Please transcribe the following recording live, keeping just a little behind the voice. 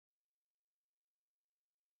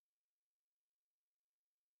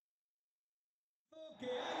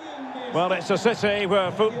Well, it's a city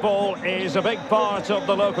where football is a big part of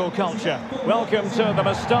the local culture. Welcome to the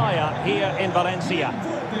Mestalla here in Valencia.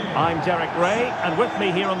 I'm Derek Ray, and with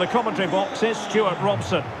me here on the commentary box is Stuart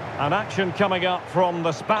Robson. An action coming up from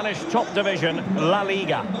the Spanish top division, La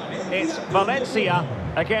Liga. It's Valencia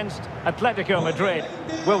against Atletico Madrid.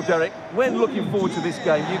 Well, Derek, when looking forward to this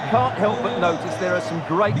game, you can't help but notice there are some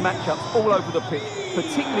great matchups all over the pitch,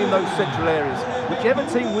 particularly in those central areas. Whichever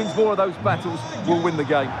team wins more of those battles will win the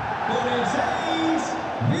game.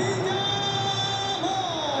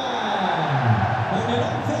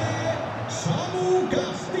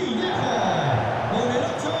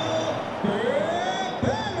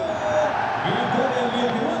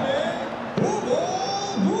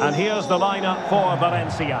 And here's the lineup for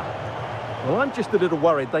Valencia. Well, I'm just a little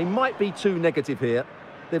worried. They might be too negative here.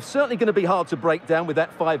 They're certainly going to be hard to break down with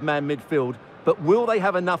that five-man midfield, but will they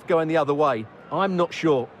have enough going the other way? I'm not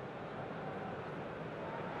sure.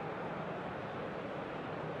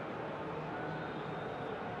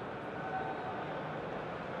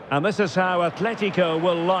 And this is how Atletico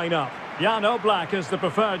will line up. Jan Oblak is the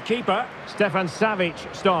preferred keeper. Stefan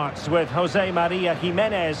Savic starts with Jose Maria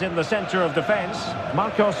Jimenez in the centre of defence.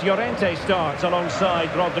 Marcos Llorente starts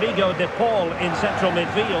alongside Rodrigo de Paul in central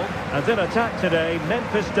midfield. And in attack today,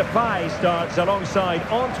 Memphis Depay starts alongside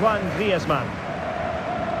Antoine Griezmann.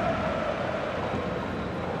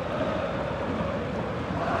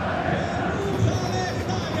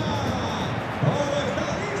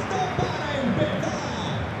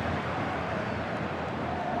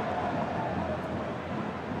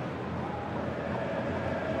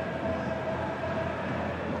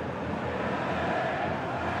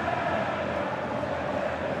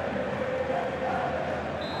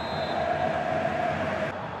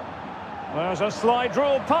 There's a slide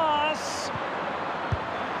rule pass.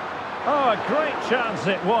 Oh, a great chance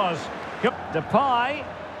it was. Depay.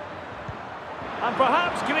 And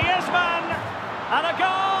perhaps Griezmann. And a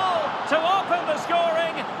goal to open the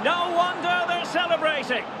scoring. No wonder they're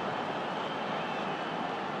celebrating.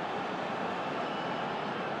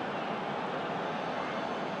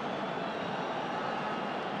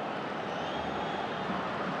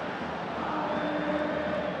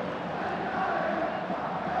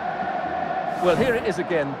 Well, here it is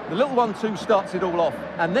again. The little 1-2 starts it all off.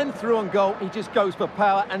 And then through on goal, he just goes for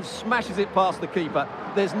power and smashes it past the keeper.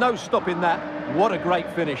 There's no stopping that. What a great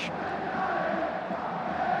finish.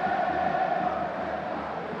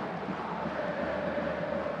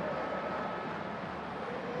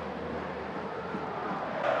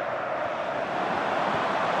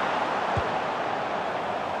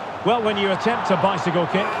 Well, when you attempt a bicycle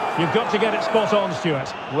kick, you've got to get it spot on,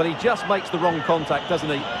 Stuart. Well, he just makes the wrong contact, doesn't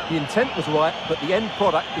he? The intent was right, but the end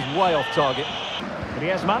product is way off target.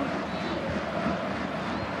 Griezmann.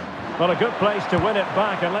 Well, a good place to win it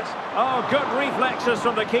back, and let's... Oh, good reflexes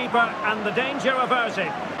from the keeper, and the danger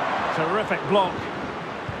averted. Terrific block.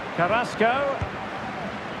 Carrasco.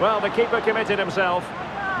 Well, the keeper committed himself.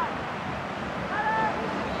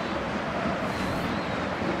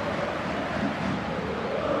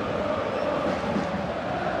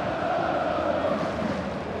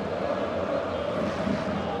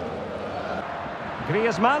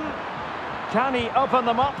 Griezmann, can he open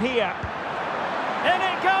them up here? In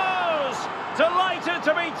it goes! Delighted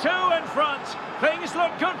to be two in front. Things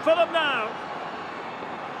look good for them now.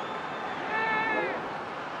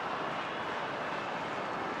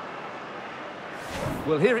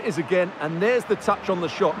 Well, here it is again, and there's the touch on the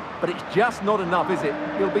shot, but it's just not enough, is it?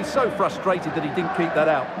 He'll be so frustrated that he didn't keep that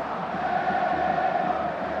out.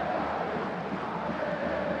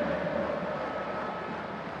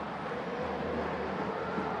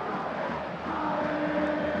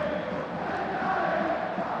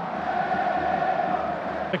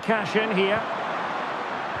 The cash in here.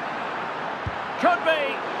 Could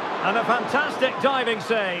be. And a fantastic diving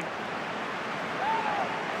save.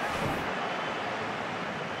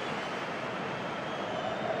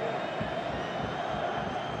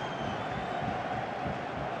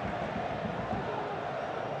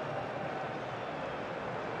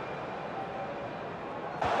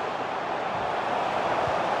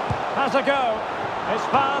 Has a go. His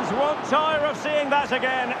fans won't tire of seeing that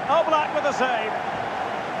again. Oblak with a save.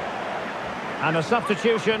 And a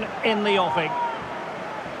substitution in the offing.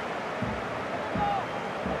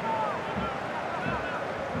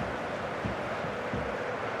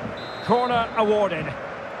 Corner awarded.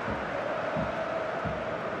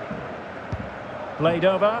 Played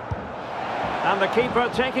over. And the keeper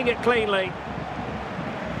taking it cleanly.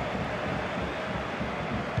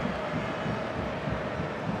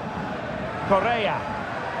 Correa.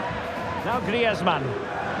 Now Griezmann.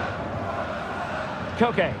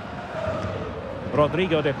 Koke.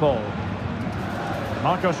 Rodrigo de Paul.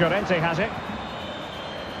 Marcos Llorente has it.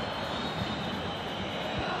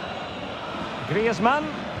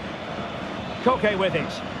 Griezmann. Koke with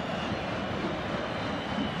it.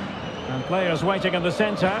 And players waiting in the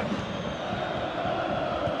centre.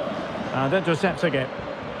 And intercepting it.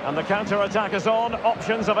 And the counter-attack is on.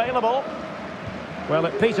 Options available. Well,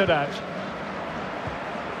 it petered out.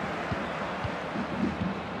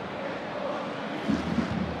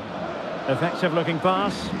 Effective looking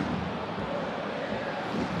pass.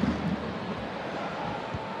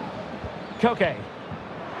 Koke.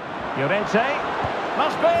 Llorente.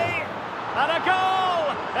 Must be! And a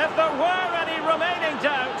goal! If there were any remaining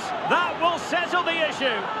doubts, that will settle the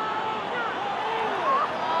issue.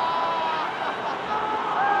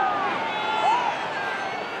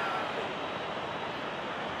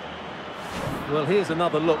 Well, here's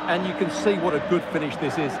another look, and you can see what a good finish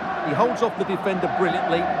this is. He holds off the defender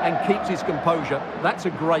brilliantly and keeps his composure. That's a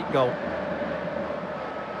great goal.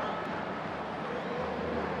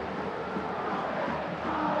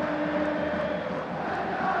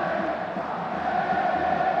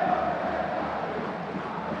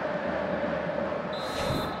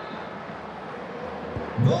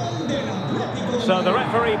 So the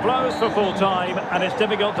referee blows for full time, and it's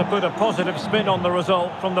difficult to put a positive spin on the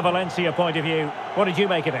result from the Valencia point of view. What did you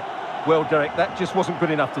make of it? Well, Derek, that just wasn't good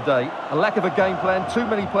enough today. A lack of a game plan, too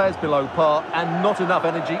many players below par, and not enough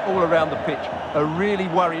energy all around the pitch. A really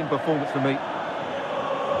worrying performance for me.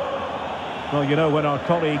 Well, you know, when our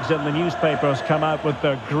colleagues in the newspapers come out with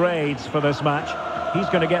their grades for this match, he's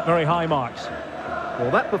going to get very high marks.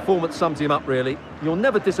 Well, that performance sums him up, really. You're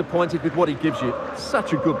never disappointed with what he gives you.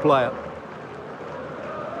 Such a good player.